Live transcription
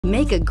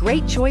Make a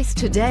great choice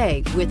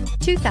today with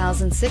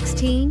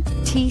 2016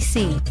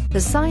 TC.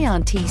 The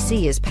Scion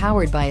TC is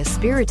powered by a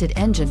spirited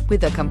engine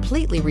with a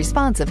completely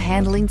responsive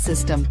handling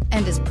system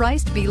and is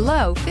priced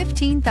below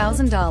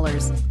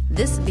 $15,000.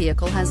 This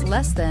vehicle has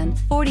less than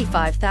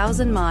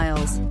 45,000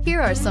 miles.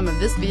 Here are some of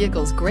this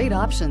vehicle's great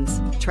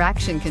options: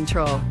 traction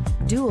control,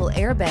 dual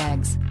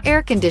airbags,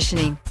 air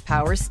conditioning,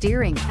 power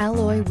steering,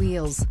 alloy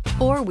wheels,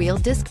 four-wheel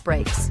disc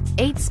brakes,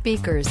 8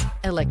 speakers,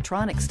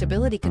 electronic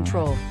stability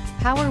control,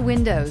 power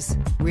windows,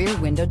 rear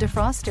window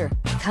defroster.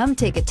 Come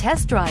take a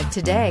test drive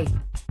today.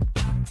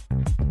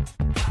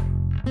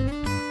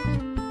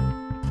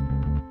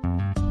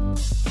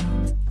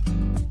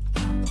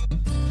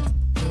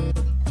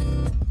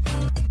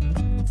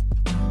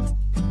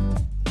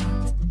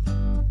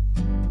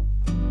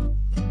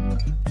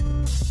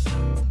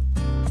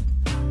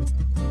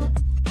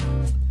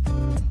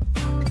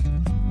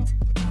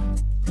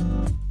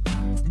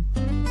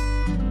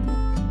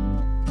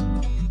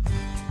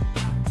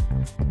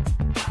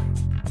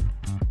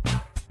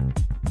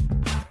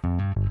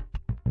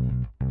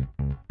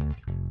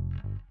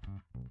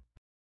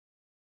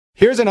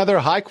 Here's another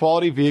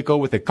high-quality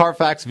vehicle with a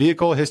Carfax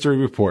Vehicle History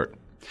Report.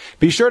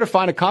 Be sure to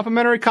find a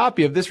complimentary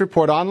copy of this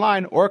report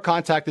online or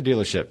contact the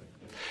dealership.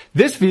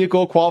 This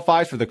vehicle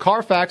qualifies for the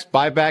Carfax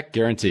Buyback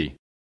Guarantee.